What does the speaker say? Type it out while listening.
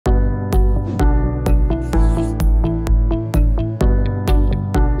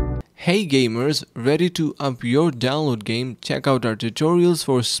Hey gamers, ready to up your download game? Check out our tutorials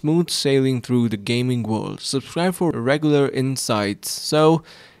for smooth sailing through the gaming world. Subscribe for regular insights. So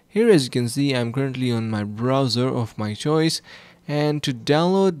here, as you can see, I'm currently on my browser of my choice, and to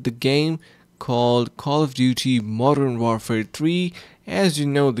download the game called Call of Duty Modern Warfare 3. As you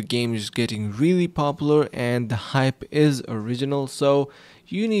know, the game is getting really popular and the hype is original, so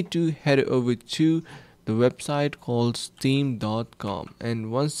you need to head over to the website called steam.com,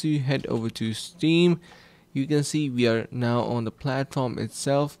 and once you head over to Steam, you can see we are now on the platform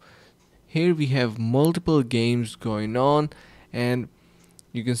itself. Here we have multiple games going on, and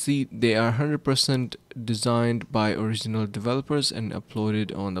you can see they are 100% designed by original developers and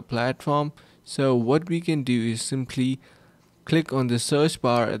uploaded on the platform. So what we can do is simply click on the search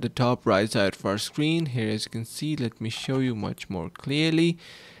bar at the top right side of our screen. Here, as you can see, let me show you much more clearly.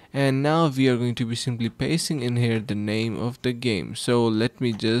 And now we are going to be simply pasting in here the name of the game. So let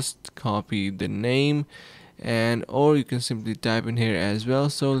me just copy the name, and or you can simply type in here as well.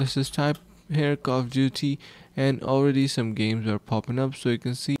 So let's just type here Call of Duty, and already some games are popping up. So you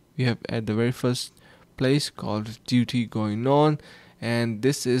can see we have at the very first place Call of Duty going on, and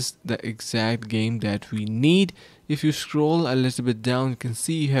this is the exact game that we need. If you scroll a little bit down, you can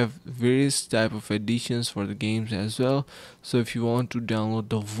see you have various type of editions for the games as well. So if you want to download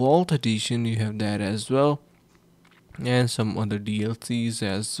the Vault edition, you have that as well, and some other DLCs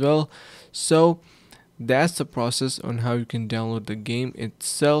as well. So that's the process on how you can download the game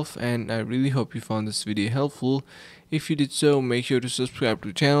itself, and I really hope you found this video helpful. If you did so, make sure to subscribe to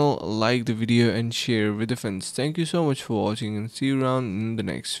the channel, like the video, and share with your friends. Thank you so much for watching, and see you around in the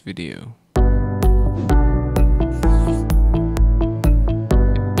next video.